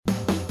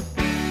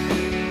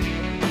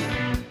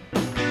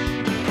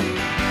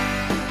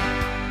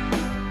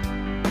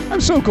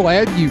I'm so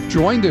glad you've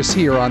joined us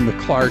here on the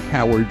Clark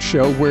Howard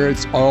Show, where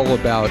it's all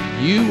about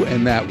you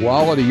and that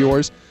wallet of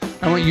yours.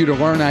 I want you to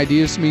learn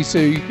ideas from me so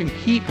you can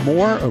keep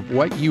more of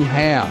what you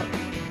have.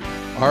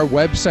 Our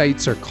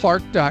websites are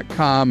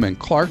clark.com and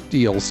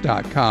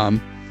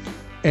clarkdeals.com.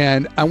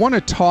 And I want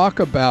to talk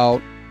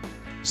about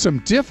some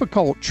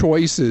difficult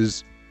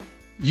choices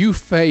you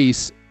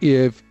face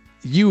if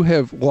you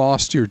have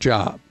lost your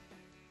job.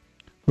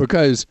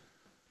 Because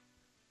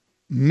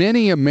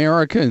many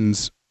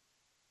Americans,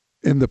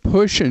 in the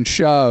push and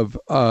shove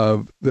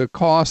of the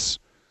costs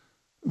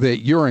that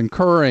you're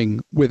incurring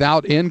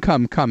without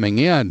income coming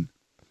in,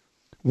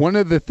 one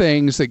of the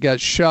things that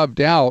gets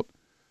shoved out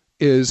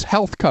is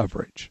health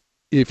coverage.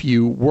 If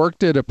you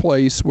worked at a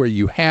place where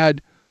you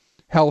had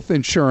health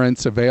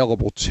insurance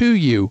available to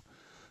you,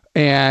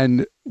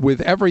 and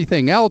with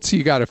everything else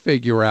you got to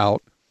figure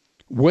out,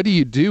 what do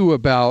you do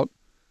about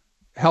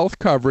health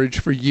coverage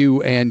for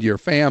you and your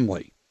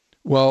family?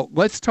 Well,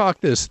 let's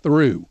talk this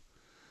through,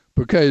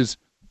 because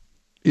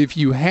if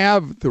you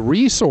have the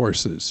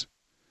resources,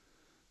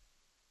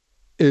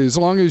 as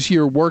long as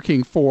you're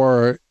working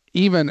for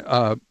even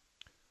a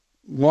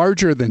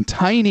larger than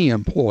tiny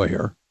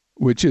employer,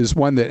 which is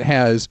one that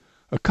has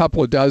a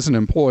couple of dozen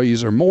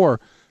employees or more,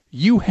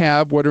 you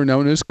have what are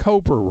known as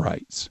Cobra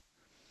rights.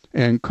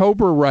 And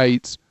Cobra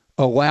rights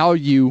allow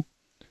you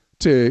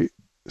to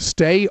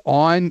stay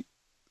on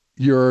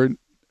your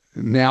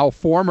now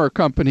former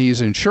company's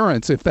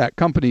insurance. If that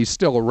company's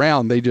still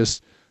around, they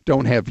just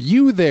don't have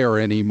you there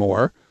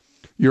anymore.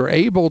 You're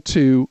able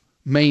to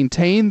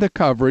maintain the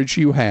coverage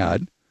you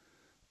had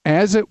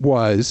as it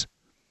was,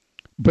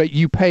 but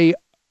you pay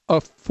a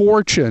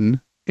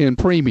fortune in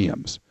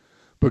premiums,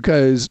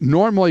 because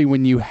normally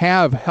when you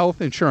have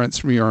health insurance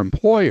from your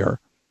employer,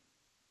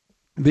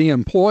 the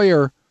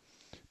employer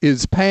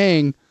is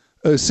paying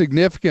a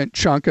significant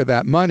chunk of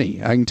that money.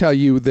 I can tell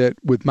you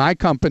that with my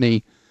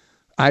company,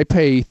 I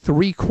pay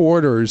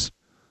 3/4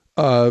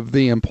 of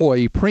the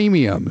employee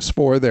premiums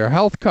for their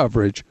health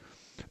coverage,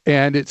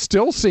 and it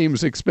still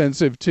seems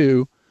expensive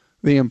to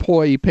the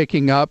employee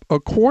picking up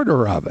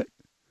 1/4 of it.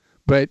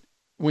 But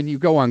when you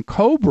go on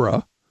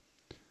Cobra,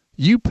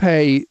 you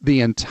pay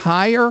the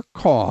entire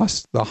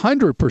cost, the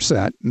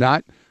 100%,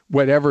 not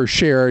whatever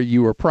share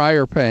you were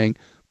prior paying,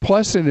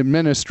 plus an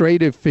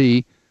administrative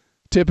fee,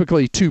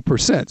 typically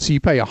 2%. So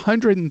you pay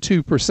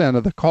 102%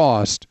 of the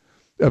cost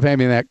of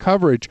having that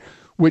coverage,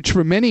 which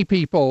for many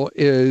people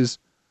is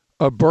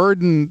a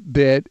burden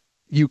that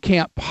you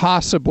can't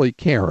possibly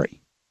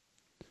carry.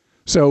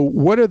 So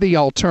what are the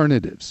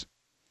alternatives?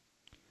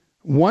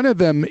 One of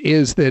them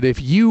is that if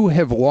you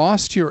have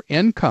lost your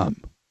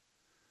income,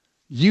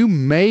 you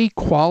may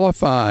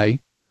qualify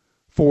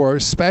for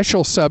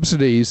special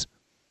subsidies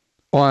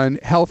on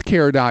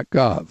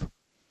healthcare.gov.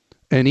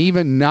 And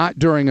even not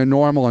during a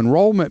normal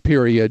enrollment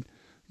period,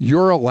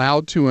 you're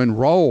allowed to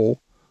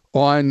enroll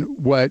on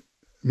what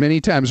many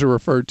times are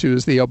referred to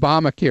as the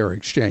Obamacare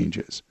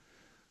exchanges,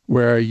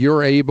 where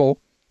you're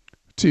able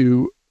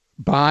to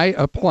buy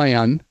a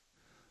plan,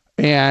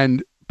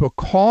 and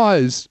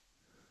because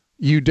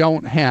you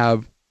don't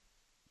have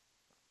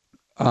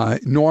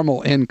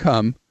normal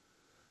income,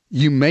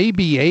 you may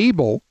be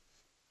able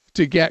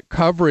to get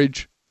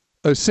coverage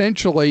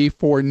essentially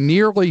for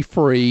nearly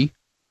free,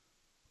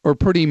 or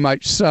pretty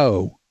much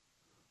so,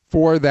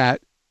 for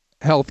that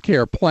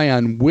healthcare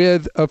plan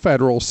with a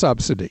federal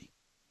subsidy.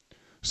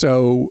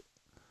 So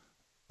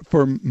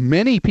for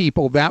many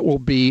people, that will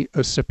be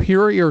a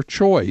superior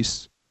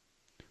choice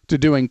to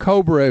doing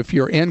Cobra if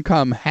your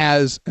income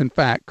has, in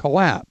fact,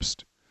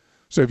 collapsed.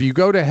 So if you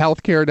go to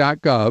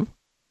healthcare.gov,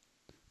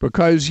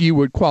 because you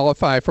would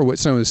qualify for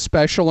what's known as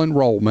special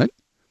enrollment,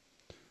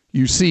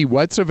 you see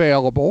what's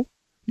available.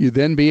 You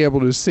then be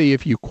able to see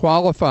if you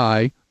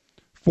qualify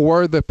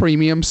for the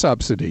premium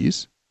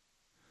subsidies.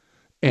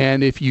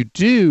 And if you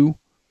do,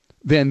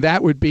 then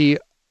that would be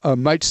a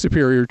much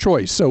superior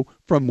choice. So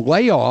from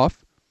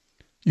layoff,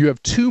 you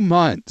have 2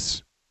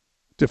 months,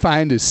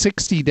 defined as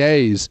 60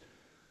 days,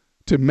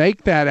 to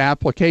make that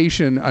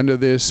application under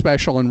this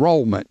special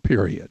enrollment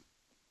period.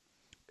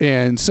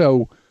 And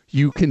so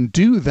you can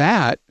do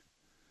that.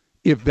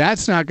 If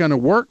that's not going to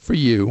work for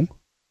you,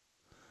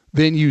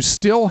 then you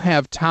still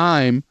have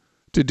time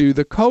to do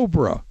the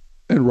Cobra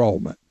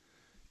enrollment.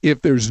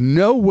 If there's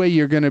no way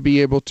you're going to be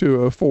able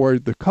to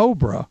afford the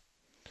Cobra,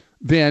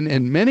 then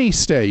in many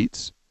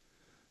states,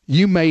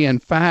 you may in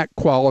fact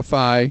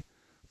qualify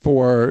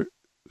for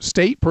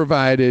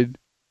state-provided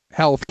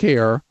health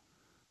care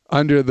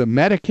under the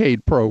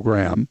Medicaid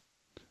program,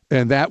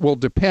 and that will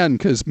depend,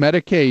 because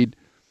Medicaid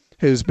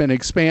has been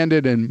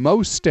expanded in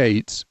most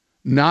states,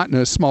 not in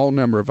a small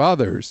number of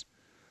others,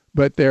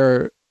 but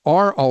there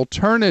are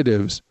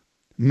alternatives,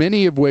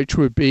 many of which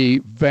would be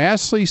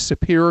vastly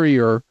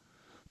superior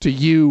to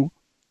you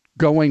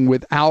going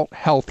without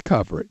health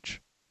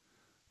coverage.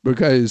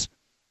 Because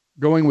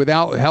going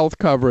without health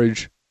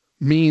coverage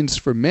means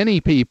for many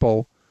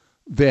people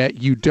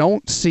that you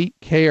don't seek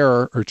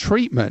care or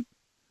treatment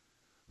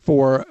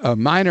for a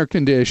minor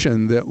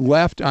condition that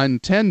left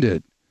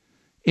untended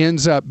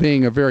ends up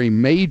being a very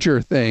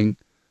major thing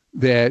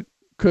that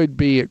could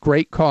be at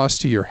great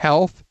cost to your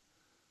health,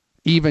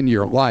 even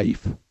your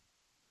life.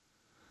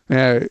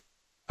 I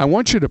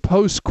want you to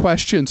post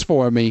questions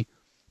for me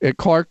at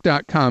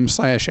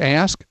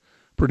clark.com/ask.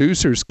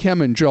 Producers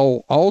Kim and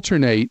Joel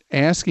alternate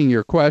asking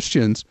your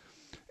questions.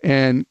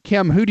 And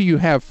Kim, who do you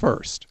have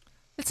first?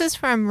 This is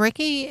from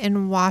Ricky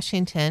in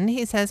Washington.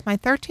 He says, my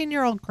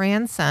 13-year-old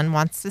grandson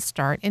wants to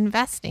start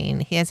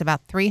investing. He has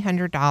about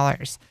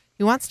 $300.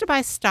 He wants to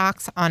buy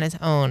stocks on his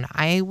own.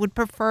 I would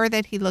prefer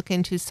that he look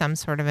into some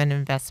sort of an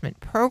investment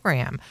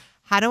program.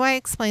 How do I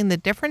explain the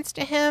difference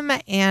to him,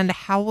 and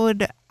how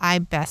would I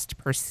best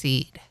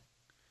proceed?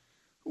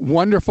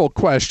 Wonderful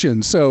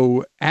question.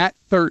 So at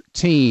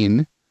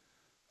 13,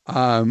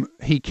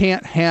 he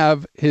can't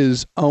have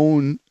his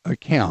own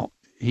account.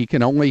 He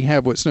can only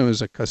have what's known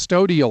as a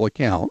custodial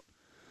account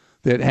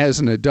that has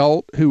an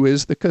adult who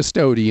is the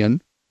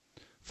custodian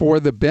for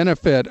the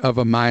benefit of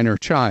a minor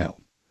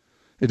child.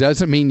 It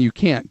doesn't mean you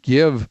can't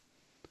give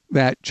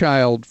that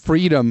child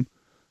freedom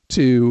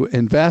to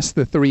invest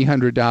the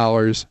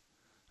 $300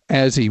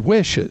 as he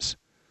wishes.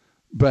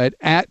 But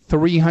at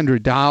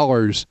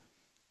 $300,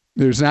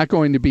 there's not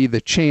going to be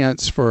the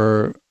chance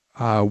for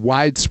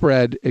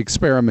widespread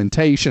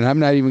experimentation. I'm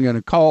not even going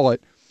to call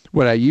it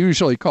what I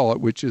usually call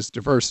it, which is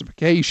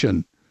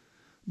diversification.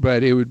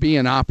 But it would be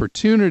an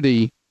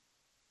opportunity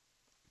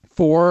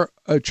for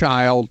a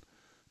child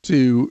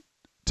to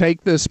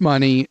take this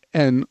money,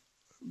 and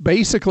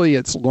basically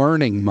it's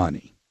learning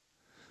money.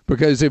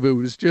 Because if it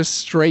was just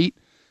straight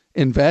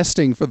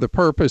investing for the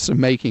purpose of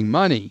making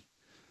money,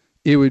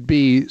 it would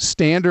be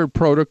standard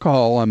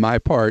protocol on my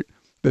part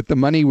that the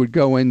money would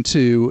go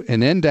into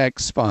an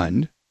index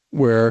fund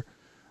where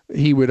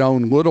he would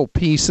own little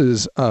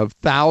pieces of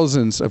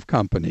thousands of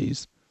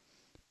companies,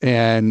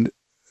 and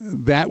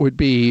that would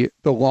be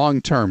the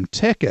long-term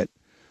ticket.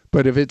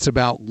 But if it's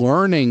about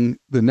learning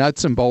the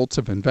nuts and bolts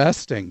of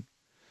investing,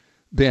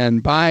 then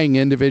buying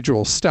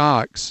individual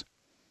stocks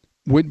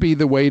would be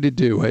the way to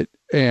do it,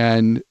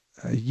 and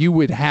you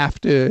would have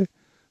to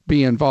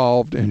be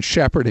involved in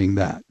shepherding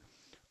that.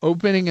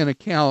 Opening an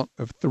account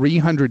of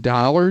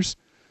 $300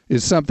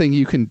 is something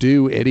you can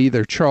do at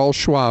either Charles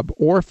Schwab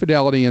or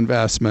Fidelity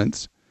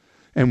Investments,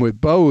 and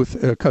with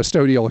both, a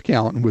custodial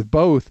account, and with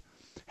both,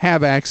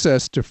 have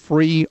access to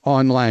free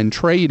online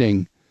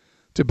trading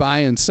to buy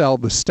and sell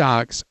the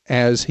stocks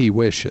as he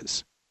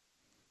wishes.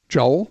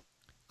 Joel?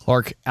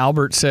 Clark,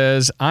 Albert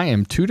says, I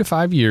am 2 to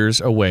 5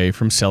 years away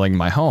from selling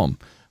my home.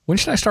 When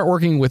should I start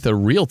working with a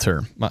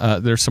realtor?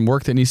 There's some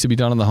work that needs to be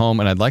done on the home,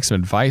 and I'd like some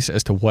advice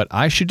as to what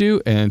I should do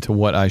and to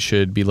what I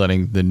should be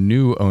letting the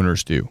new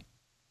owners do.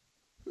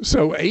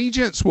 So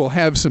agents will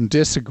have some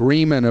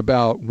disagreement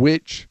about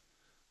which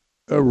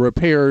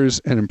repairs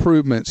and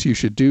improvements you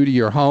should do to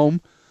your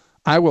home.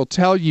 I will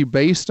tell you,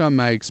 based on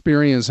my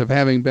experience of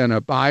having been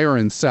a buyer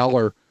and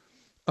seller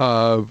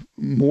of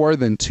more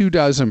than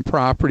 24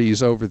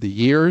 properties over the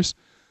years,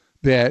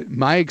 that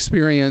my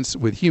experience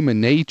with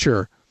human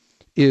nature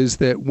is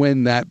that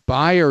when that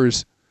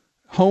buyer's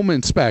home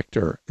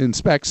inspector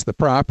inspects the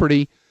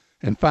property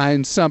and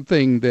finds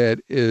something that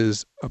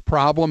is a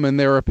problem in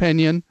their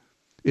opinion,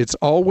 it's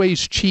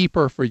always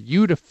cheaper for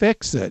you to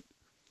fix it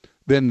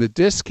than the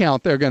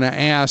discount they're going to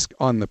ask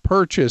on the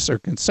purchase or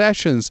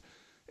concessions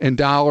and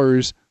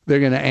dollars they're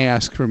going to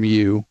ask from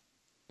you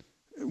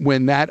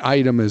when that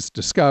item is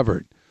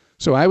discovered.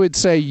 So I would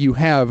say you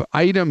have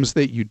items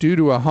that you do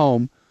to a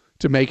home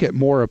to make it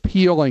more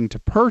appealing to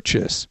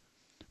purchase,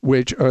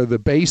 which are the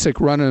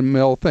basic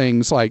run-of-the-mill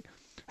things like,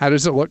 how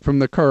does it look from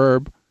the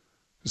curb?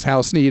 Does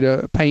house need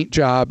a paint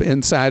job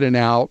inside and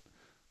out?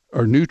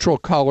 Are neutral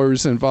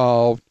colors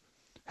involved?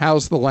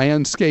 How's the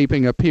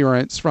landscaping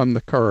appearance from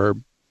the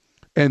curb?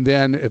 And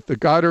then if the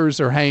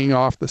gutters are hanging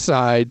off the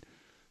side,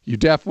 you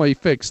definitely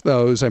fix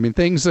those. I mean,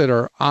 things that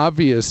are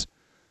obvious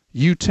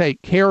you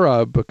take care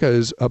of,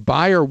 because a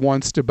buyer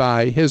wants to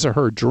buy his or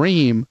her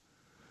dream,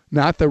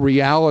 not the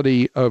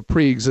reality of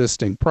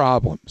pre-existing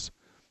problems.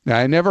 Now,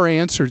 I never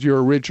answered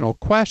your original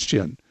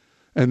question,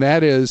 and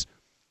that is,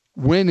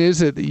 when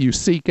is it that you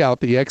seek out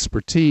the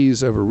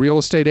expertise of a real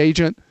estate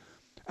agent?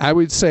 I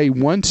would say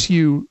once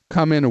you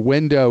come in a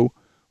window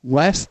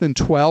less than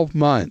 12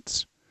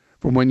 months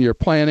from when you're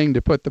planning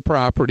to put the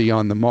property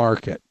on the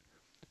market.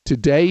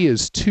 Today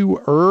is too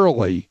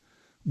early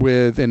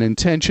with an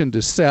intention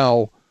to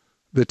sell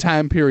the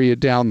time period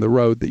down the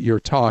road that you're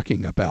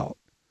talking about.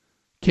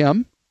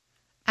 Kim?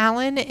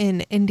 Alan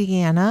in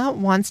Indiana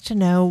wants to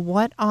know,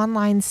 what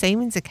online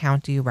savings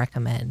account do you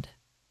recommend?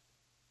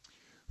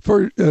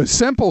 For a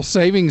simple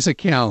savings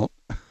account,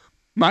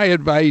 my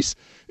advice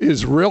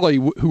is really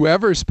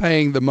whoever's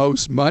paying the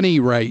most money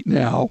right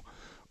now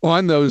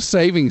on those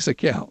savings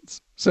accounts.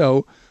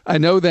 So I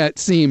know that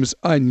seems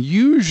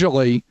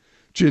unusually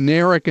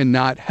generic and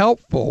not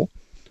helpful,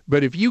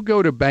 but if you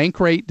go to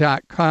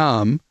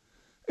bankrate.com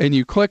and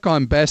you click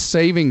on best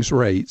savings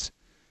rates,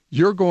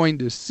 you're going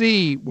to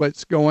see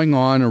what's going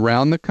on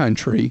around the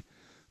country.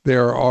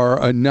 There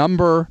are a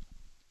number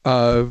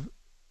of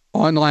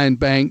online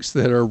banks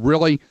that are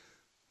really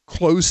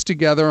close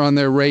together on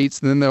their rates.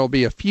 And then there'll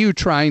be a few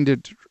trying to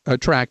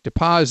attract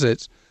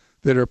deposits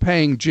that are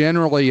paying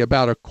generally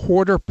about a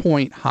quarter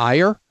point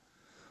higher.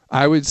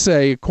 I would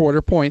say a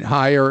quarter point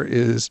higher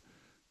is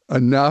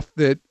enough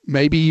that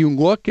maybe you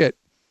look at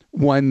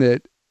one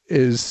that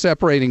is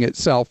separating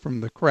itself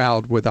from the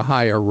crowd with a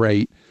higher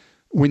rate.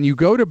 When you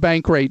go to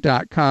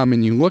bankrate.com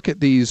and you look at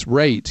these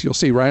rates, you'll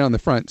see right on the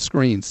front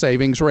screen,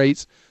 savings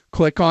rates.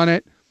 Click on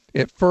it.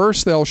 At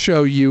first, they'll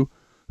show you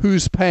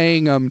who's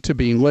paying them to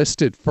be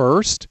listed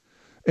first.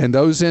 And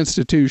those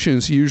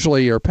institutions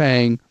usually are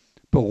paying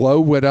below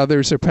what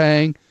others are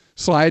paying.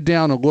 Slide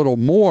down a little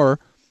more,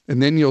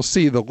 and then you'll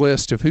see the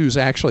list of who's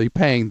actually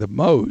paying the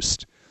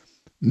most.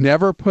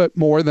 Never put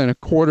more than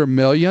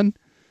 $250,000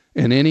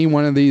 in any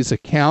one of these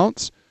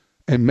accounts,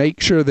 and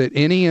make sure that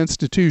any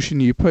institution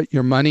you put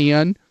your money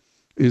in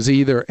is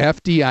either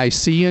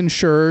FDIC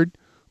insured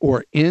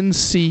or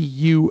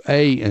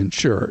NCUA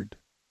insured.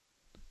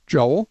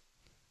 Joel?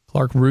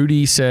 Clark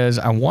Rudy says,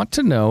 I want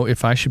to know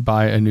if I should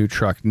buy a new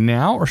truck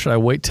now or should I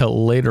wait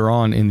till later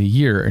on in the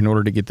year in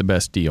order to get the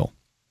best deal?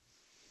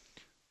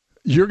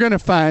 You're going to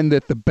find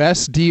that the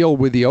best deal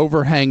with the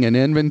overhang in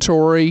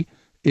inventory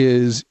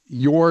is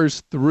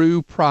yours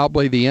through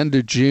probably the end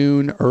of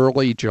June,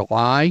 early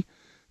July.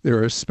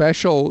 There are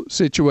special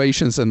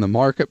situations in the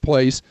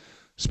marketplace,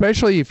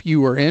 especially if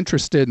you are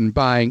interested in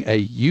buying a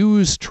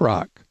used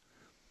truck.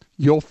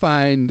 You'll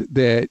find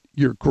that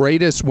your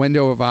greatest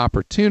window of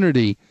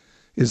opportunity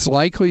is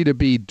likely to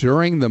be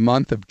during the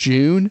month of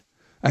June.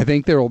 I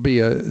think there will be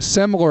a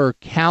similar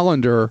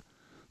calendar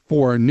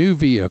for new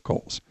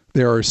vehicles.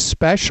 There are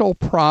special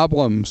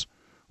problems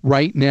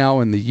right now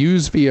in the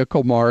used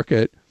vehicle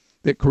market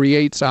that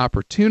creates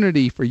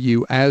opportunity for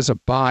you as a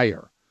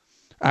buyer.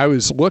 I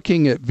was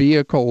looking at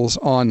vehicles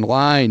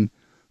online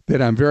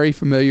that I'm very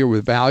familiar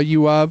with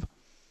value of,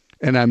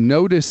 and I'm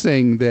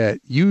noticing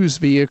that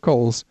used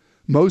vehicles,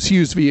 most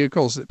used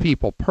vehicles that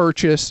people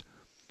purchase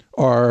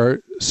are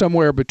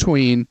somewhere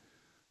between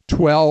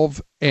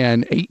 $12,000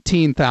 and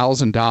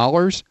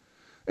 $18,000.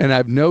 And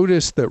I've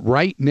noticed that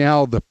right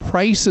now the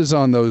prices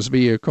on those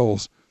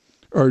vehicles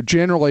are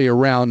generally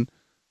around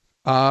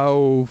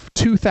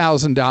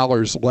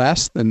 $2,000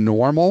 less than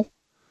normal.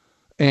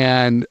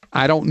 And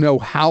I don't know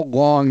how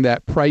long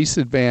that price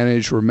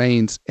advantage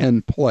remains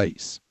in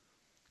place.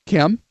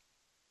 Kim?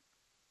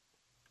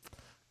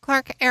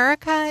 Clark,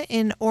 Erica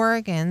in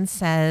Oregon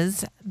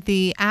says,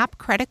 the app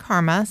Credit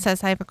Karma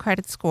says I have a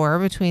credit score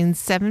between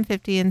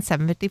 750 and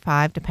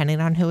 755, depending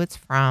on who it's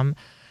from.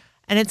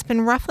 And it's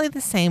been roughly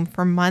the same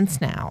for months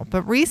now.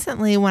 But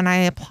recently, when I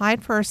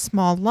applied for a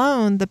small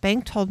loan, the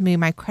bank told me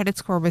my credit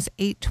score was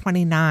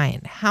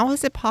 829. How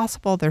is it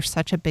possible there's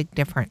such a big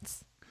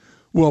difference?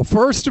 Well,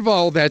 first of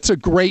all, that's a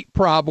great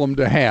problem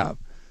to have,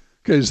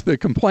 because the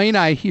complaint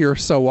I hear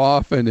so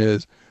often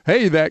is,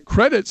 hey, that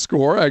credit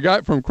score I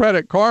got from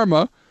Credit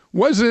Karma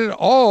wasn't at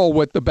all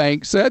what the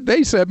bank said.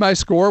 They said my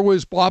score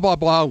was blah, blah,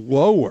 blah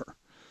lower.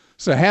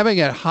 So having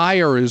it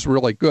higher is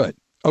really good.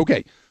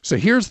 Okay, so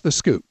here's the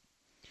scoop.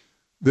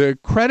 The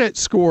credit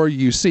score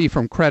you see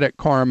from Credit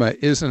Karma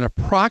is an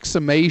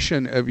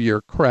approximation of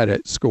your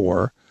credit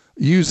score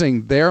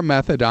using their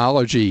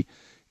methodology.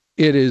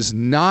 It is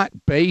not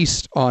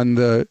based on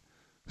the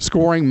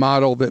scoring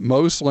model that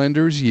most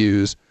lenders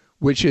use,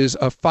 which is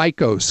a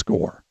FICO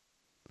score.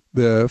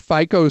 The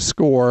FICO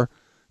score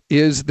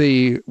is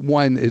the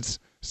one, it's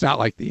not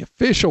like the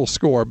official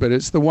score, but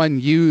it's the one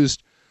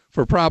used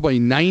for probably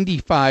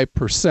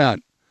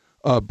 95%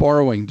 of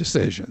borrowing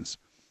decisions.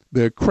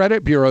 The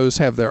credit bureaus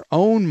have their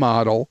own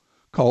model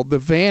called the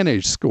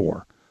Vantage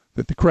score,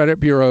 that the credit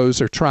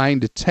bureaus are trying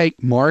to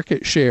take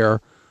market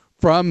share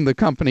from the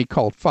company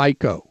called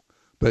FICO.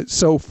 But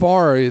so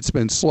far, it's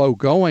been slow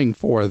going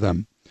for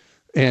them.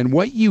 And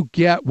what you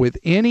get with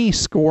any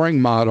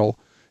scoring model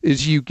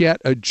is you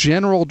get a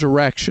general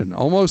direction,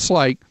 almost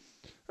like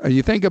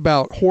you think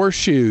about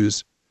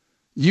horseshoes.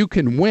 You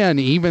can win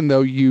even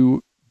though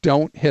you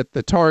don't hit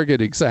the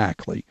target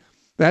exactly.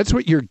 That's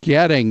what you're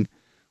getting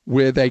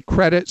with a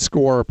credit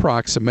score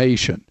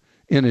approximation.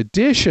 In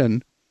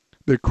addition,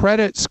 the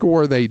credit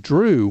score they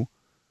drew,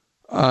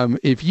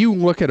 if you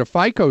look at a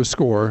FICO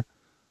score,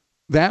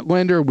 that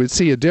lender would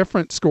see a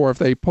different score if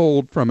they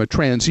pulled from a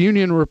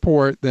TransUnion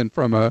report than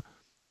from a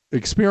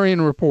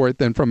Experian report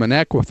than from an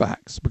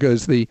Equifax,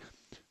 because the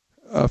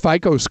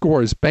FICO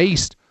score is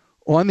based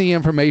on the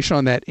information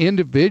on that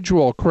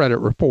individual credit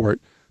report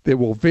that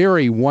will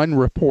vary one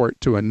report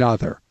to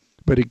another.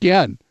 But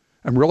again,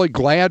 I'm really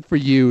glad for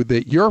you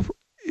that your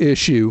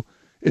issue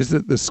is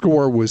that the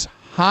score was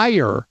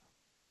higher,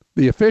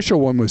 the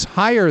official one was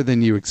higher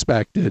than you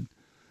expected,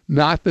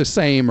 not the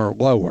same or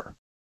lower.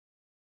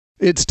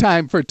 It's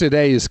time for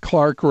today's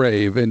Clark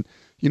Rave. And,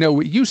 you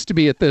know, it used to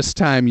be at this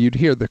time you'd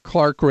hear the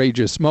Clark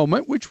Rageous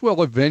moment, which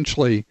we'll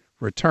eventually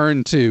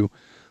return to.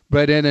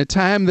 But in a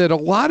time that a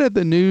lot of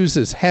the news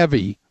is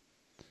heavy,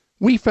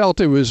 we felt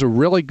it was a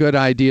really good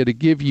idea to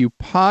give you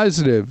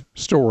positive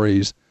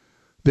stories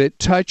that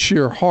touch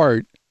your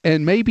heart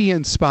and maybe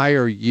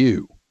inspire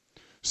you.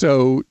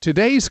 So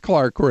today's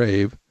Clark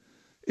Rave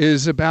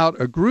is about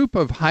a group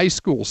of high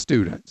school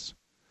students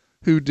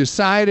who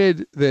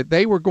decided that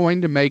they were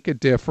going to make a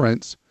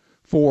difference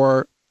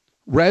for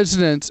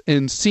residents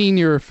in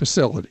senior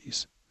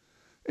facilities.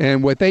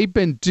 And what they've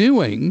been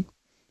doing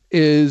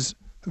is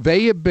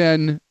they have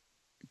been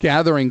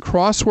gathering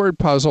crossword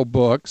puzzle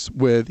books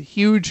with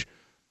huge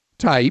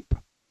type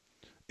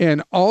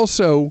and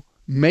also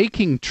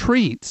making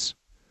treats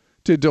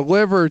to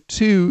deliver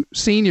to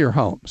senior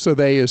homes. So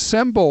they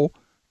assemble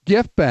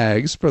gift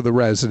bags for the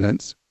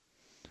residents,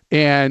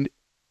 and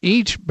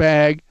each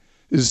bag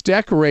is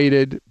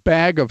decorated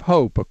Bag of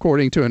Hope,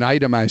 according to an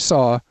item I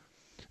saw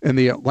in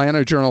the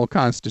Atlanta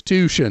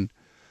Journal-Constitution.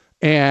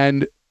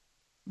 And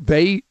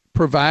they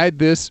provide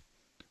this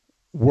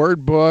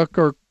word book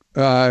or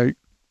workbook,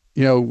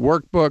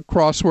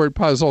 crossword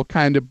puzzle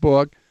kind of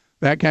book,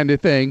 that kind of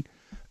thing,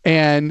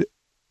 and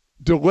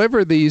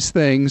deliver these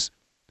things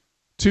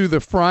to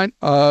the front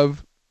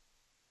of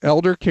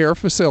elder care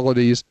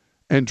facilities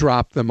and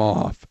drop them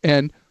off.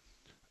 And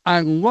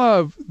I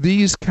love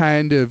these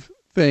kind of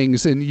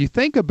things. And you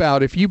think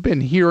about, if you've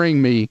been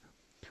hearing me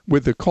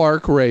with the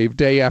Clark Rave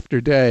day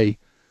after day,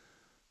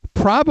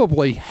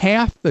 probably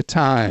half the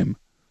time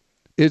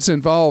it's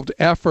involved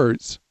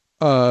efforts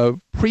of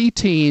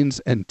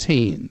preteens and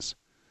teens,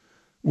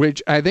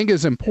 which I think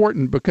is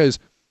important because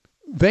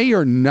they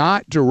are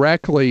not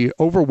directly,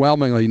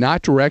 overwhelmingly,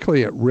 not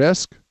directly at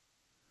risk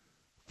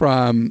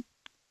from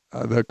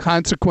the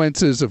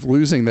consequences of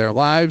losing their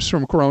lives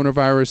from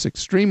coronavirus,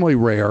 extremely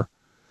rare,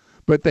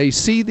 but they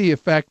see the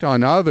effect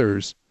on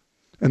others,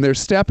 and they're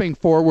stepping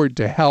forward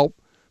to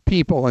help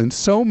people in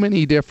so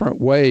many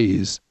different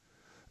ways.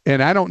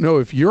 And I don't know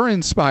if you're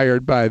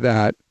inspired by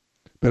that,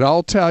 but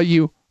I'll tell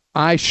you,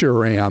 I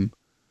sure am.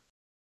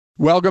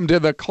 Welcome to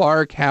the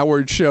Clark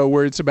Howard Show,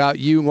 where it's about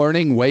you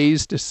learning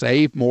ways to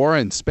save more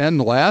and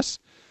spend less,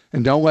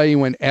 and don't let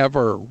anyone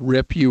ever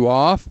rip you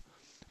off.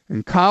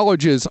 And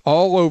colleges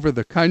all over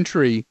the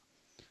country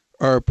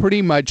are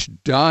pretty much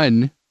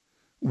done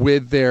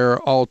with their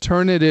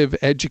alternative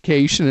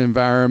education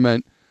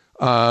environment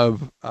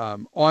of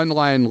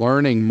online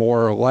learning,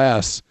 more or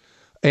less.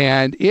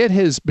 And it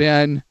has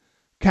been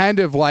kind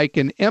of like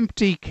an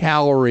empty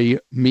calorie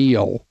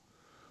meal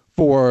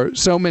for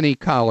so many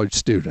college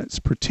students,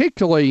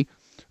 particularly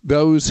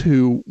those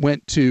who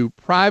went to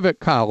private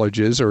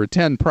colleges or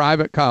attend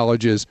private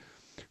colleges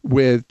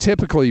with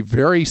typically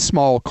very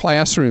small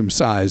classroom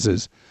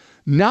sizes.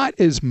 Not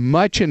as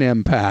much an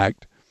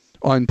impact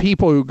on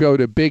people who go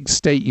to big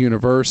state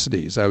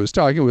universities. I was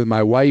talking with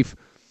my wife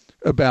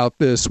about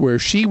this, where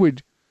she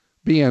would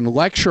be in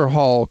lecture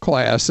hall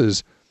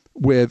classes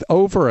with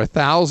over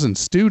 1,000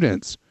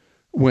 students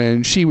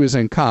when she was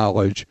in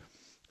college.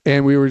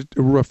 And we were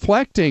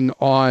reflecting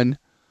on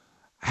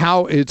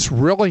how it's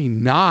really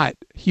not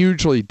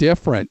hugely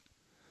different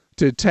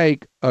to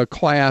take a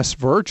class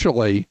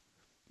virtually,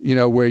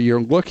 where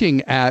you're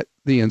looking at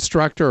the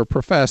instructor or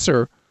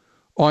professor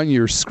on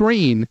your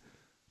screen,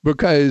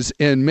 because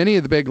in many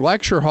of the big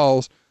lecture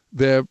halls,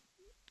 the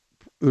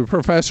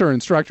professor or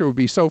instructor would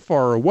be so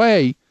far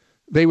away,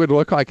 they would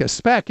look like a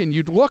speck, and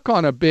you'd look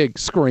on a big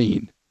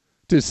screen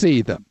to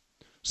see them.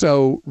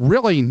 So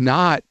really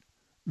not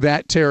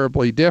that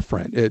terribly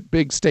different. At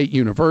big state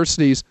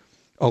universities,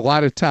 a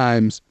lot of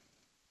times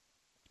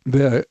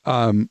the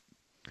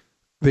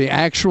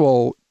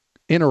actual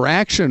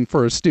interaction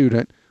for a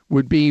student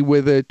would be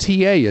with a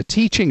TA, a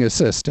teaching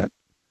assistant,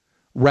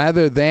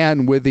 rather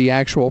than with the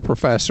actual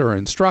professor or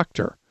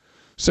instructor.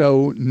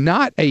 So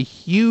not a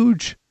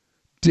huge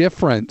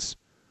difference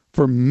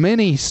for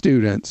many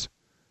students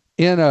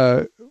in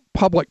a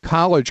public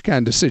college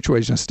kind of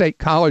situation, a state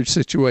college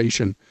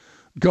situation,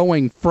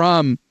 going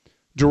from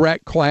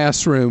direct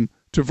classroom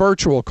to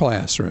virtual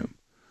classroom.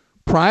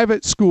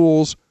 Private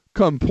schools,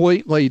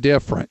 completely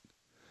different,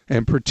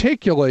 and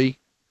particularly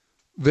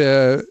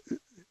the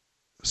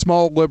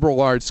small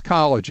liberal arts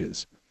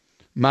colleges.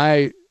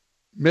 My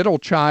middle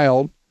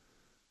child,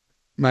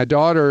 my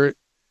daughter,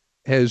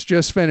 has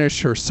just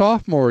finished her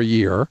sophomore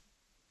year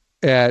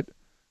at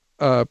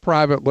a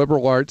private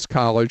liberal arts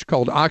college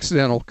called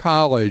Occidental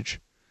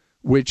College,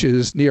 which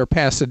is near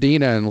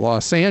Pasadena in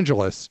Los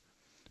Angeles.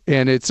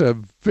 And it's a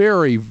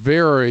very,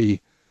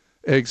 very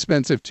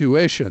expensive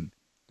tuition.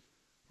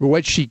 But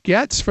what she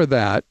gets for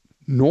that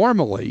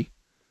normally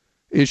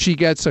is she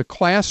gets a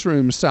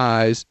classroom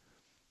size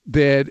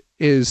that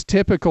is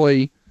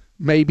typically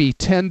maybe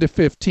 10 to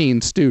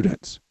 15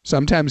 students,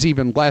 sometimes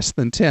even less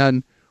than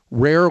 10,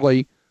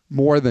 rarely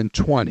more than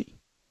 20.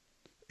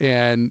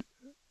 And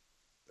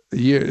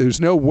there's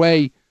no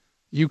way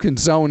you can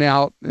zone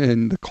out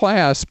in the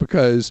class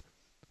because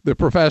the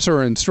professor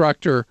or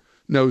instructor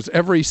knows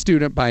every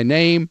student by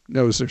name,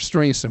 knows their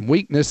strengths and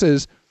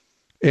weaknesses.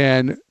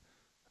 And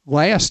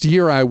last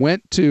year I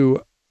went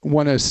to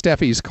one of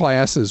Steffi's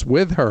classes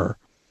with her.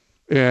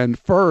 And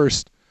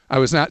first, I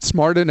was not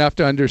smart enough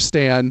to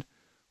understand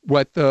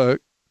what the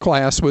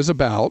class was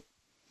about.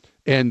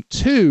 And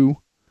two,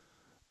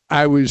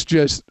 I was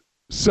just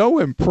so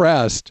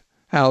impressed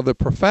how the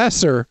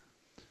professor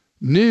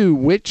knew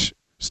which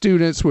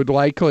students would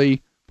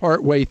likely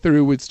partway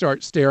through would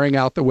start staring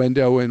out the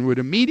window and would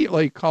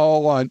immediately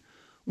call on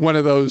one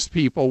of those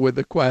people with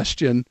a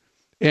question,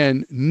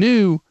 and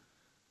knew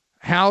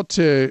how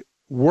to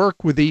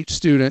work with each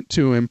student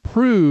to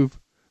improve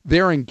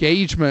their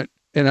engagement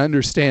and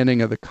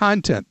understanding of the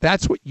content.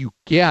 That's what you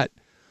get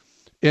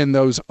in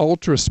those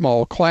ultra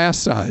small class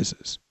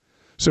sizes.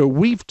 So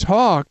we've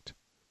talked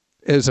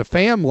as a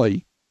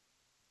family,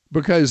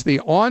 because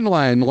the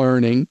online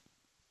learning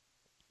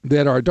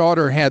that our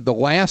daughter had the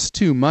last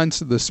 2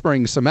 months of the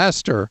spring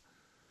semester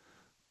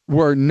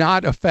were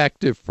not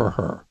effective for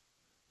her.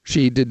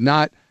 She did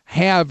not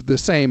have the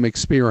same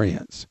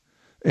experience.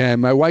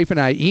 And my wife and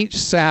I each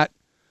sat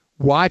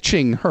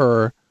watching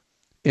her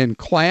in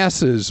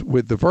classes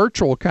with the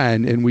virtual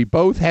kind, and we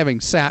both, having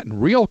sat in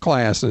real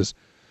classes,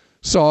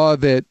 saw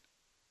that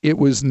it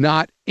was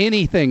not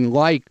anything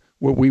like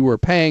what we were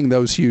paying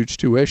those huge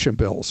tuition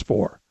bills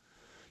for.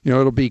 You know,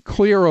 it'll be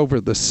clear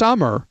over the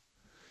summer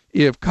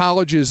if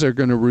colleges are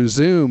going to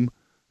resume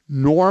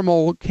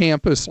normal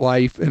campus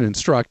life and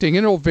instructing,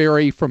 and it'll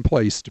vary from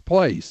place to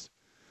place.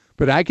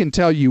 But I can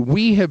tell you,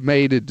 we have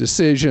made a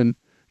decision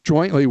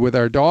jointly with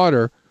our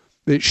daughter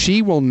that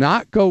she will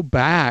not go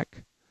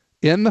back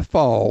in the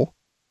fall.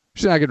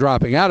 She's not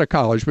dropping out of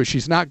college, but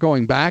she's not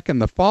going back in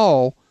the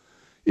fall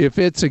if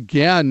it's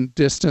again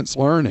distance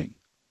learning.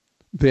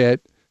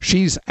 That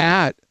she's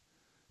at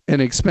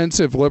an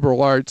expensive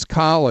liberal arts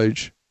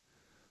college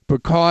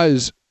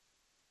because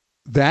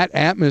that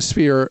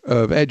atmosphere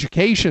of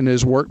education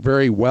has worked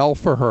very well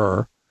for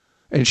her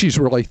and she's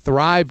really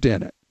thrived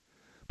in it.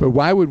 But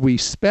why would we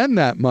spend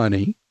that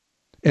money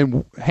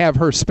and have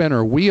her spin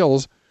her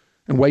wheels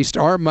and waste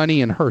our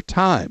money and her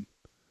time?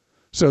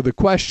 So the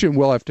question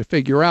we'll have to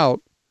figure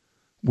out,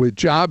 with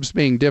jobs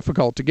being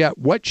difficult to get,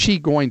 what's she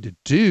going to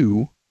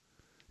do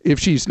if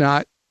she's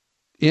not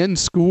in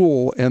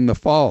school in the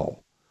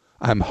fall?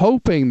 I'm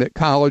hoping that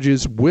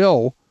colleges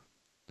will,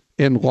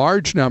 in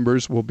large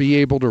numbers, will be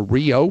able to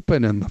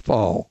reopen in the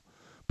fall.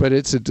 But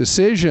it's a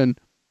decision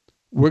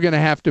we're going to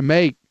have to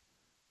make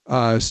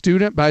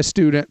student by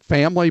student,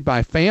 family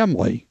by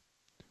family,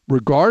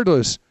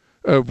 regardless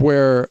of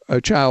where a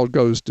child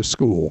goes to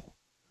school,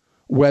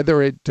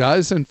 whether it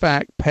does in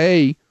fact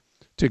pay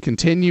to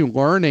continue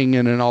learning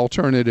in an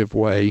alternative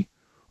way,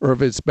 or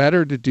if it's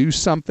better to do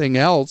something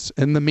else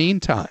in the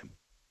meantime.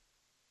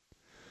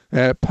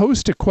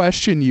 Post a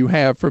question you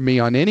have for me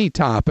on any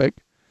topic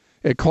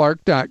at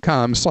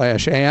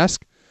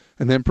clark.com/ask,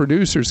 and then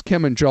producers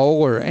Kim and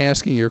Joel are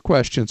asking your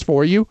questions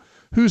for you.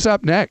 Who's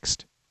up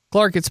next?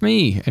 Clark, it's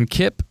me. And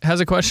Kip has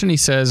a question. He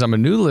says, I'm a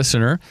new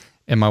listener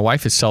and my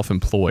wife is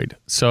self-employed.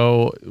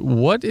 So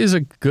what is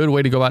a good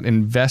way to go about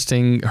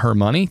investing her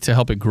money to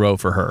help it grow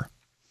for her?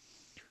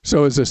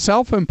 So as a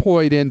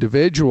self-employed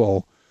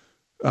individual,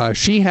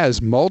 she has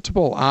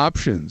multiple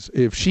options.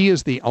 If she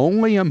is the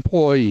only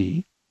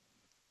employee,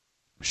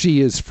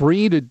 she is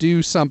free to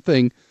do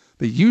something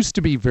that used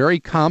to be very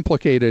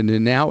complicated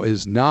and now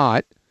is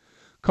not,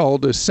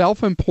 called a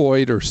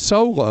self-employed or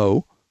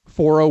solo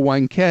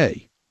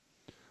 401k.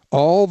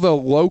 All the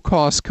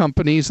low-cost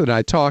companies that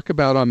I talk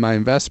about on my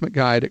investment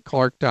guide at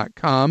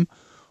clark.com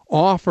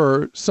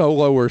offer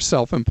solo or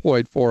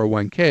self-employed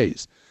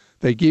 401ks.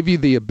 They give you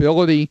the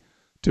ability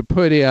to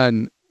put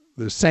in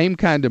the same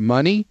kind of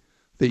money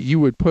that you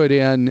would put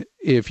in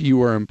if you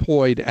were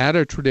employed at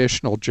a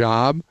traditional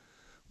job,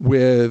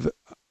 with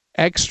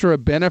extra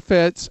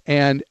benefits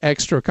and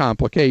extra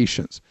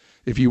complications.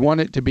 If you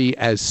want it to be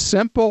as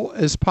simple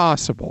as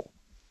possible,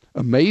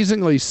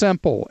 amazingly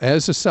simple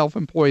as a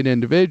self-employed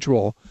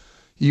individual,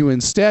 you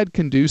instead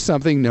can do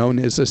something known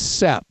as a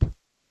SEP.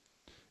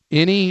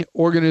 Any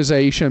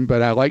organization,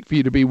 but I like for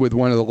you to be with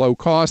one of the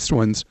low-cost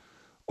ones,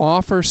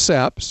 offer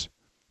SEPs.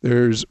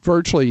 There's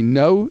virtually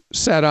no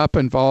setup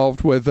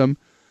involved with them.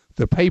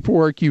 The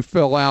paperwork you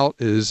fill out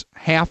is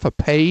half a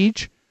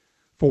page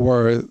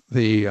for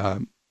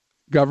the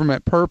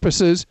government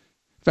purposes.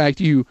 In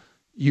fact, you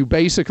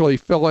basically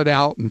fill it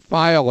out and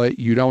file it.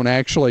 You don't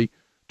actually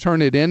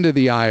turn it into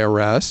the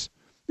IRS.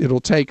 It'll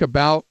take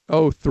about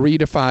 3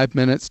 to 5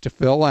 minutes to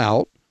fill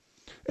out.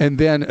 And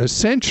then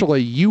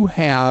essentially you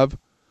have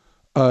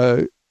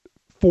a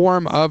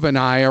form of an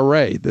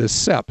IRA, the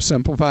SEP,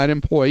 Simplified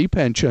Employee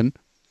Pension.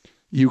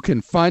 You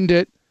can fund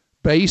it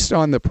based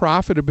on the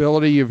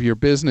profitability of your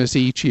business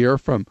each year,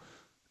 from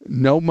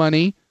no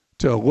money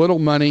to little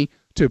money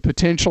to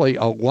potentially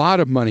a lot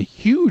of money,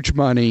 huge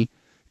money.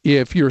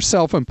 If your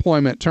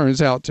self-employment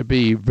turns out to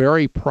be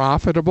very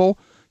profitable,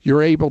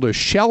 you're able to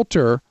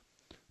shelter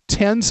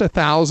tens of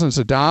thousands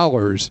of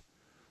dollars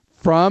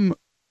from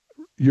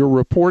your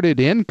reported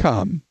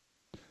income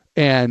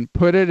and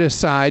put it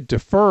aside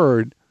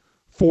deferred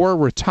for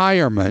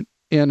retirement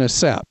in a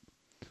SEP.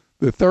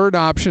 The third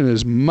option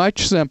is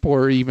much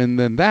simpler even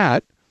than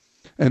that,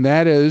 and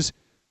that is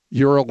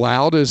you're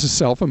allowed as a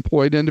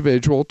self-employed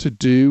individual to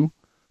do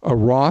a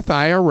Roth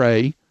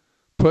IRA,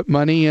 put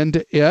money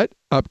into it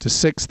up to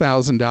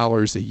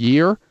 $6,000 a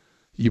year.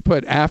 You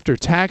put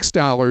after-tax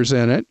dollars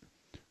in it,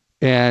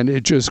 and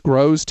it just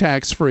grows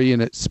tax-free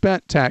and it's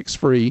spent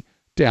tax-free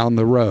down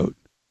the road.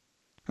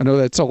 I know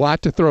that's a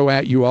lot to throw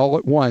at you all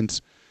at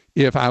once.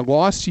 If I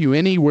lost you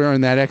anywhere in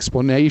that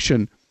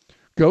explanation,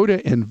 go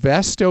to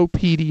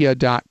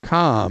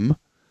investopedia.com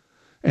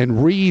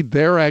and read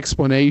their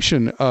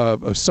explanation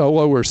of a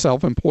solo or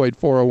self-employed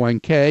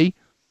 401k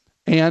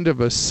and of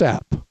a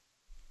SEP.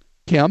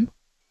 Kim?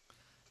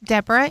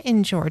 Deborah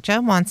in Georgia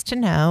wants to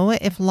know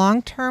if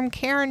long-term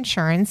care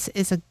insurance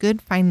is a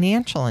good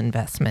financial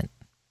investment.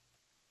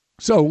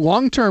 So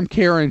long-term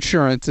care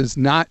insurance is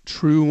not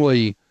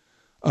truly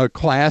a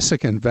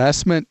classic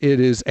investment.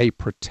 It is a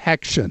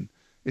protection.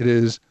 It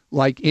is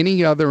like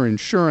any other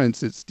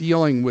insurance. It's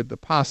dealing with the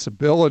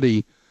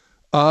possibility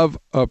of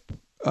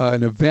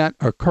an event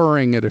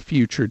occurring at a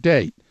future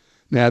date.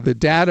 Now, the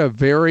data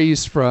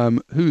varies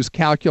from who's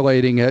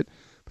calculating it.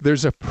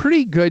 There's a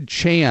pretty good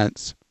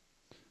chance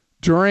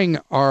during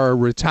our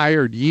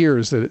retired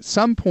years that at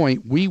some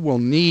point we will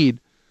need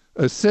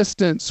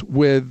assistance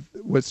with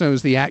what's known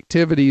as the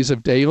activities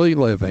of daily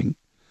living.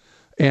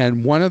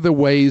 And one of the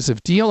ways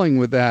of dealing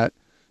with that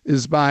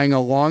is buying a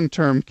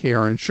long-term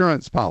care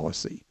insurance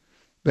policy.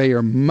 They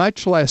are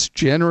much less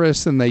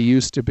generous than they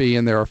used to be,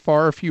 and there are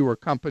far fewer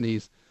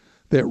companies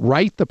that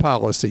write the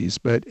policies.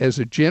 But as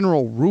a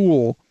general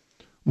rule,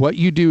 what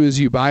you do is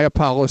you buy a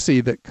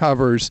policy that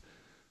covers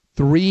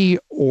 3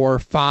 or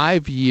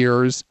 5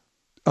 years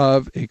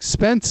of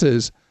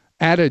expenses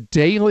at a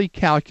daily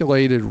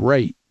calculated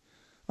rate,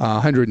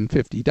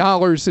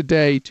 $150 a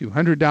day,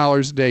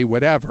 $200 a day,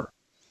 whatever.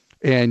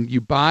 And you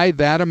buy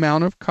that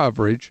amount of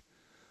coverage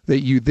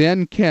that you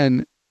then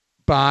can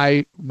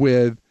buy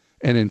with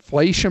an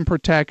inflation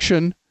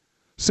protection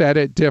set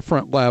at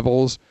different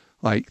levels,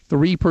 like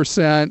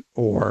 3%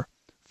 or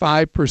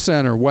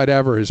 5% or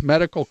whatever, as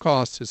medical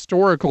costs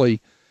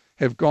historically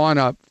have gone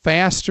up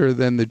faster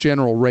than the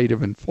general rate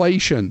of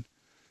inflation.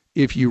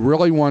 If you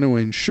really want to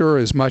insure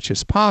as much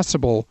as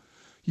possible,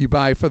 you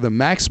buy for the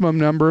maximum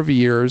number of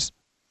years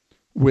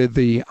with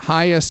the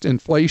highest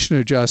inflation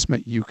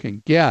adjustment you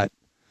can get,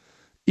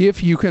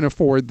 if you can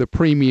afford the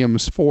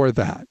premiums for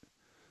that.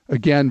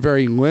 Again,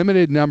 very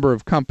limited number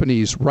of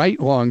companies write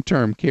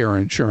long-term care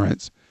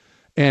insurance.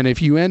 And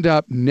if you end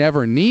up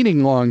never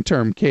needing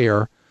long-term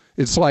care,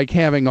 it's like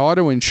having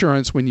auto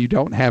insurance when you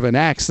don't have an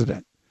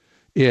accident.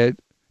 It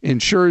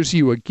insures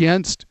you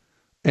against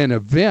an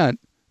event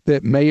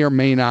that may or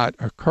may not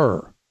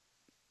occur.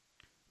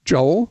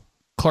 Joel?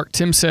 Clark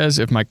Tim says,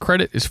 if my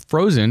credit is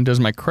frozen, does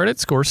my credit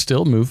score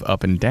still move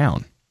up and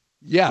down?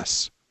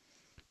 Yes.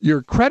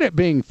 Your credit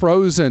being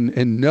frozen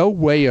in no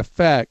way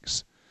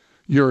affects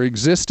your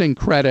existing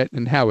credit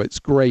and how it's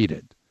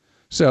graded.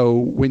 So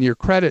when your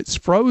credit's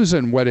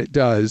frozen, what it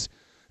does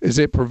is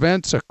it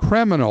prevents a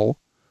criminal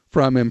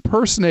from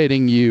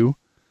impersonating you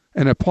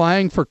and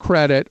applying for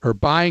credit or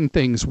buying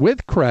things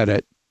with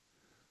credit,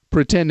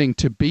 pretending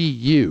to be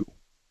you.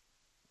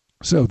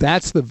 So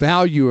that's the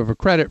value of a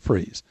credit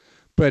freeze.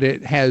 But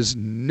it has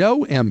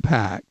no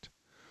impact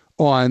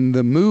on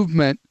the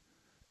movement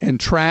and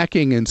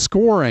tracking and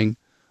scoring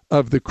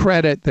of the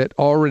credit that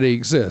already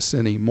exists.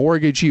 Any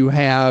mortgage you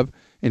have,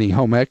 any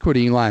home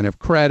equity line of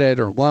credit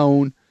or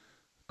loan,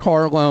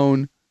 car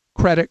loan,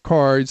 credit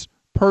cards,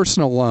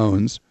 personal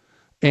loans,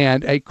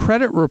 and a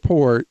credit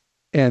report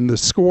and the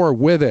score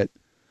with it.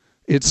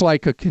 It's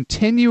like a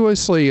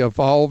continuously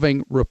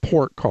evolving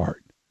report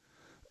card.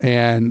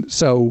 And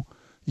so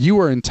you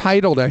are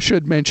entitled, I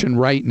should mention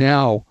right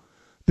now,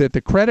 that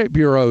the credit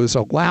bureaus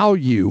allow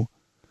you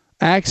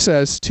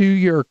access to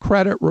your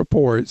credit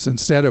reports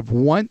instead of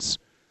once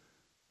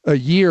a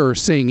year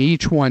seeing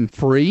each one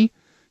free.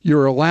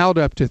 You're allowed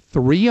up to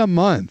 3 a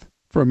month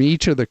from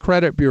each of the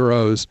credit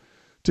bureaus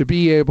to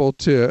be able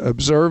to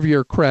observe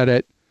your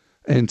credit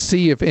and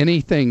see if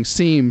anything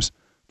seems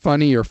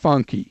funny or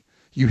funky.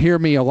 You hear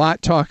me a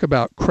lot talk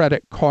about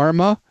Credit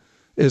Karma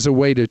as a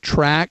way to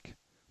track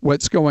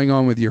what's going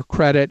on with your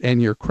credit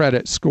and your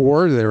credit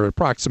score. There are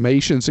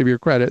approximations of your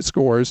credit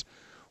scores.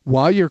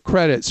 While your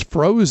credit's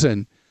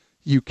frozen,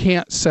 you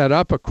can't set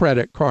up a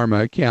Credit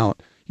Karma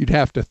account. You'd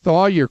have to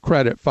thaw your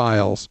credit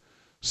files,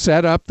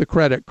 set up the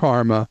Credit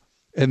Karma,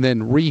 and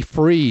then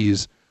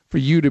refreeze for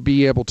you to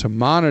be able to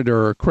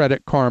monitor a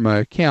Credit Karma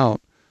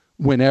account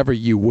whenever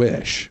you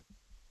wish.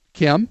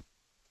 Kim?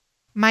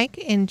 Mike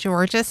in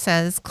Georgia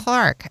says,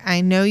 Clark,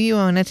 I know you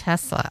own a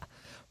Tesla.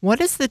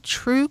 What is the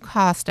true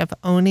cost of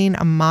owning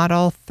a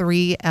Model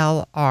 3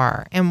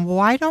 LR? And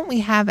why don't we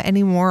have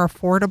any more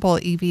affordable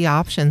EV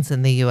options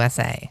in the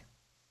USA?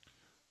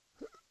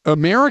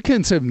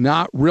 Americans have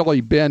not really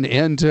been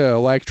into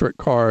electric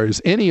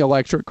cars, any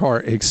electric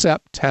car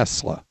except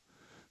Tesla.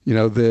 You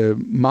know, the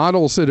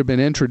models that have been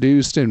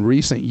introduced in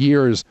recent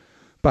years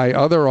by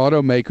other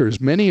automakers,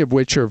 many of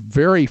which are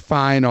very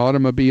fine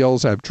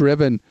automobiles. I've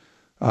driven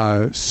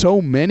so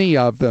many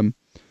of them,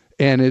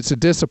 and it's a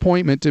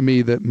disappointment to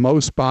me that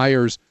most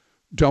buyers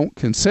don't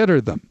consider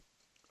them.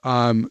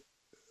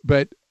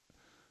 But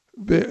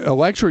the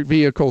electric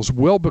vehicles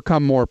will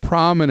become more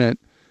prominent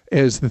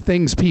as the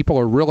things people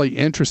are really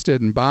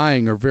interested in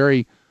buying are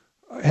very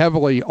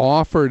heavily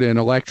offered in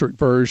electric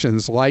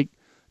versions, like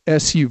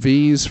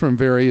SUVs from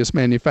various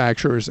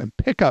manufacturers and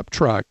pickup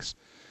trucks.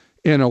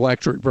 in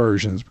electric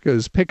versions,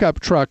 because pickup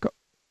trucks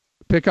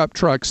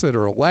that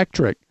are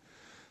electric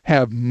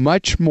have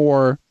much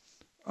more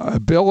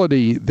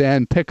ability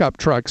than pickup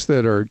trucks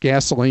that are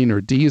gasoline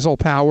or diesel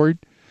powered.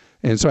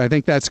 And so I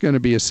think that's going to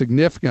be a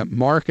significant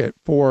market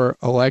for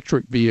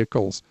electric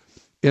vehicles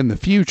in the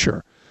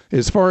future.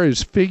 As far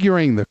as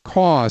figuring the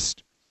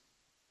cost,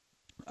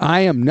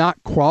 I am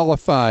not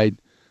qualified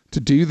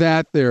to do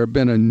that. There have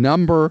been a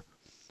number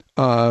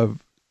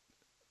of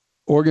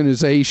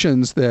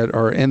organizations that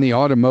are in the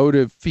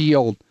automotive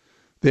field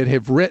that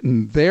have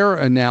written their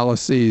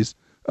analyses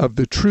of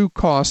the true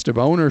cost of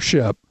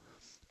ownership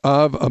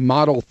of a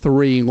Model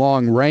 3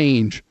 long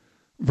range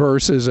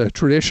versus a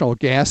traditional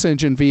gas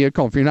engine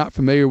vehicle. If you're not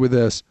familiar with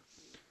this,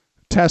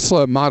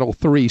 Tesla Model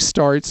 3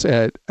 starts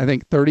at, I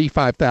think,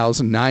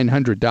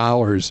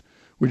 $35,900,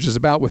 which is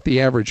about what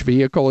the average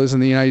vehicle is in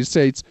the United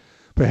States,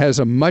 but has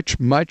a much,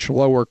 much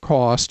lower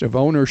cost of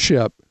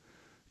ownership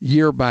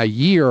year by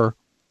year,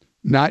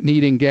 not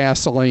needing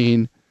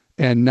gasoline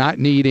and not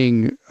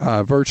needing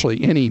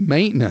virtually any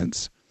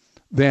maintenance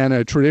than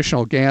a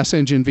traditional gas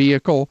engine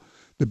vehicle.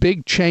 The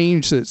big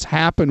change that's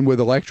happened with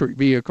electric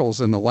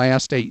vehicles in the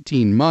last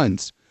 18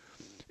 months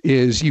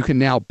is you can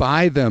now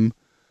buy them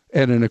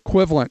at an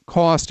equivalent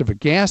cost of a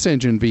gas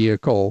engine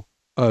vehicle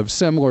of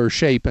similar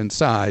shape and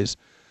size,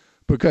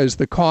 because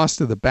the cost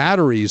of the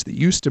batteries that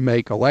used to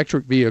make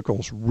electric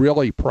vehicles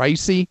really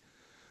pricey,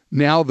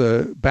 now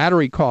the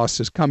battery cost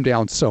has come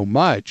down so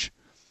much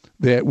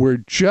that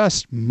we're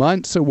just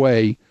months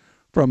away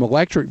from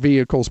electric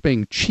vehicles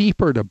being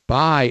cheaper to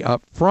buy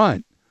up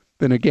front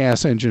than a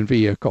gas engine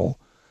vehicle.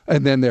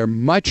 And then they're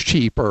much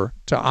cheaper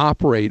to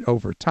operate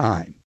over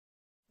time.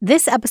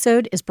 This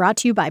episode is brought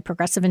to you by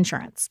Progressive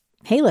Insurance.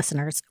 Hey,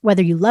 listeners,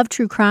 whether you love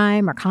true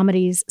crime or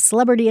comedies,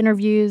 celebrity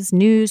interviews,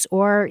 news,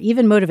 or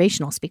even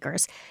motivational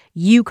speakers,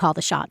 you call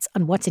the shots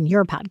on what's in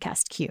your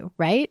podcast queue,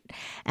 right?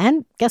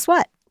 And guess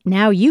what?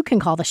 Now you can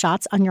call the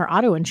shots on your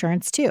auto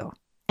insurance, too.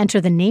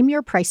 Enter the Name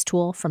Your Price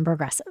tool from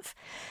Progressive.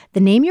 The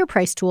Name Your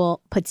Price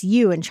tool puts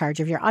you in charge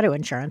of your auto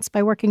insurance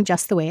by working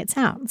just the way it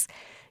sounds.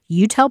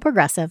 You tell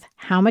Progressive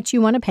how much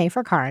you want to pay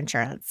for car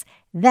insurance.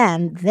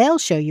 Then they'll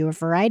show you a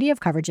variety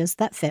of coverages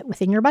that fit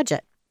within your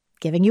budget,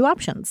 giving you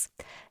options.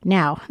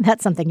 Now,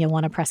 that's something you'll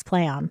want to press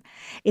play on.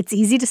 It's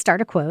easy to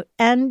start a quote,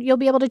 and you'll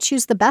be able to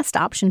choose the best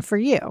option for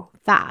you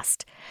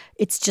fast.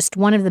 It's just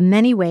one of the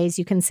many ways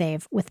you can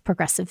save with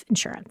Progressive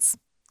Insurance.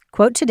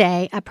 Quote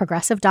today at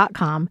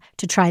Progressive.com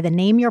to try the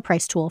Name Your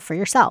Price tool for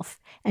yourself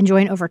and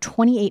join over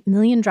 28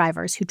 million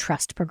drivers who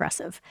trust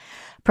Progressive.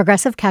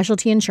 Progressive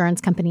Casualty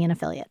Insurance Company and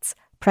Affiliates.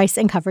 Price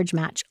and coverage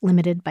match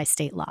limited by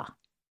state law.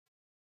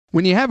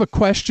 When you have a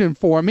question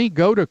for me,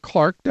 go to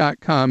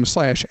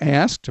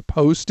clark.com/ask to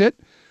post it.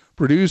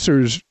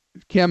 Producers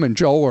Kim and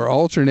Joel are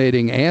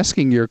alternating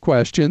asking your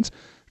questions.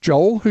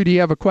 Joel, who do you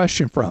have a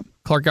question from?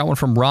 Clark got one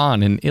from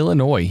Ron in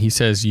Illinois. He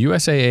says,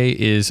 USAA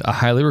is a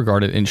highly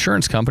regarded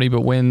insurance company,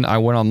 but when I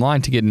went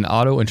online to get an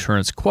auto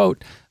insurance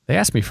quote, they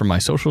asked me for my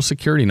social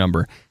security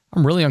number.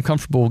 I'm really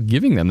uncomfortable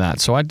giving them that,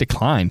 so I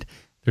declined.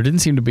 There didn't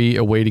seem to be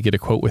a way to get a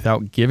quote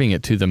without giving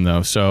it to them,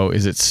 though. So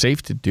is it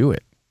safe to do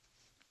it?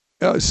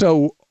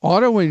 So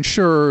auto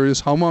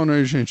insurers,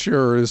 homeowners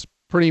insurers,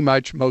 pretty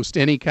much most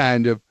any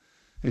kind of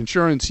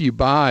insurance you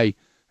buy,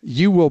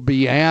 you will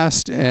be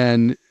asked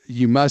and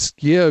you must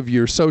give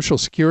your social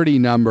security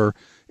number.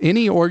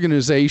 Any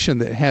organization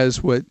that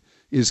has what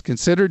is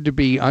considered to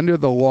be under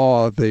the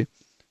law,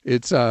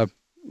 it's a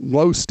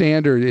low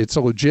standard, it's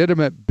a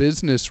legitimate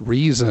business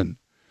reason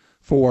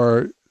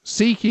for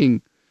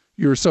seeking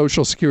your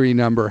social security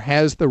number,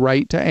 has the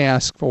right to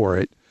ask for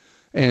it.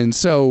 And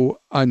so,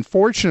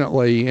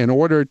 unfortunately, in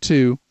order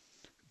to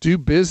do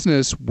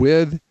business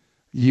with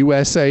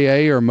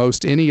USAA or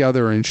most any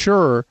other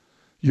insurer,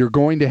 you're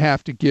going to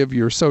have to give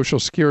your social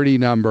security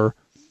number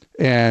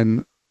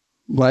and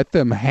let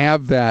them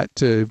have that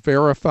to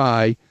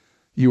verify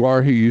you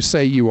are who you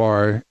say you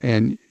are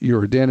and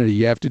your identity.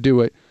 You have to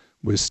do it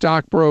with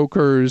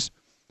stockbrokers,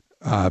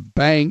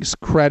 banks,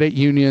 credit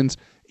unions.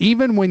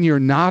 Even when you're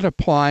not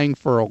applying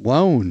for a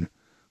loan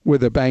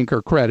with a bank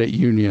or credit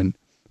union,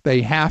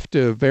 they have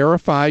to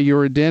verify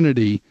your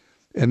identity,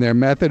 and their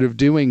method of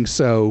doing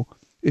so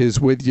is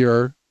with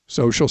your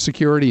social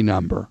security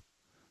number.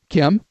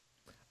 Kim?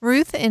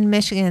 Ruth in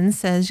Michigan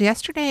says,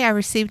 yesterday I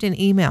received an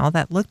email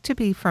that looked to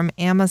be from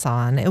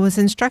Amazon. It was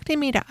instructing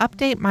me to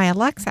update my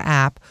Alexa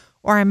app,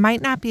 or I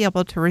might not be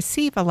able to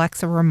receive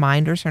Alexa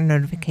reminders or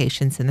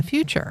notifications in the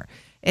future.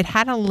 It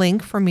had a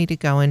link for me to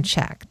go and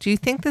check. Do you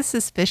think this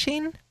is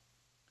phishing?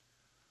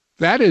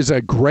 That is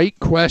a great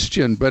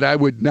question, but I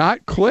would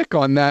not click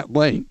on that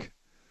link.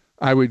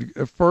 I would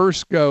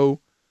first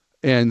go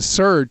and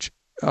search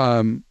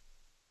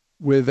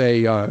with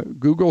a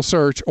Google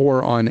search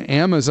or on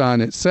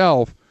Amazon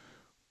itself.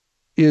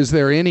 Is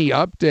there any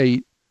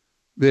update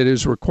that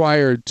is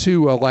required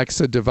to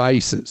Alexa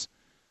devices?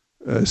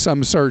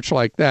 Some search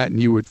like that,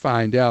 and you would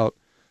find out.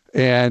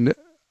 And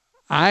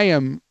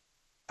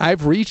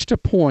I've reached a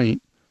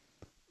point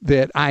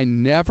that I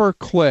never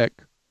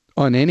click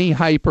on any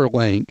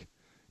hyperlink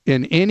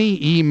in any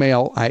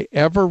email I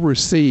ever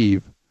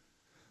receive,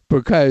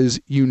 because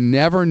you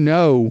never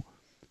know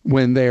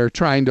when they're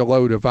trying to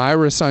load a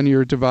virus on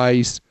your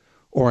device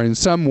or in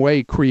some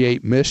way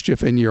create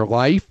mischief in your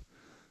life.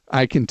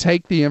 I can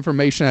take the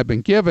information I've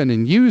been given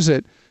and use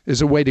it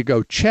as a way to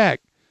go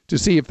check to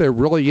see if there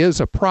really is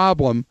a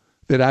problem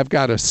that I've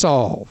got to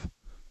solve.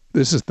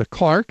 This is the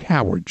Clark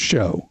Howard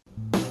Show.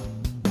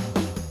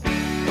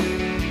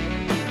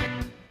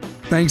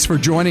 Thanks for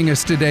joining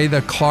us today.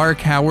 The Clark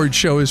Howard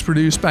Show is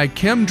produced by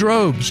Kim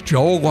Drobes,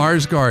 Joel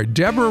Larsgaard,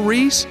 Deborah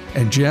Reese,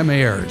 and Jim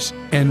Ayers.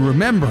 And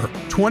remember,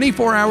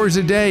 24 hours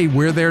a day,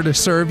 we're there to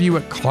serve you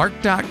at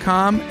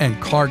Clark.com and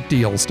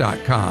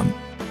ClarkDeals.com.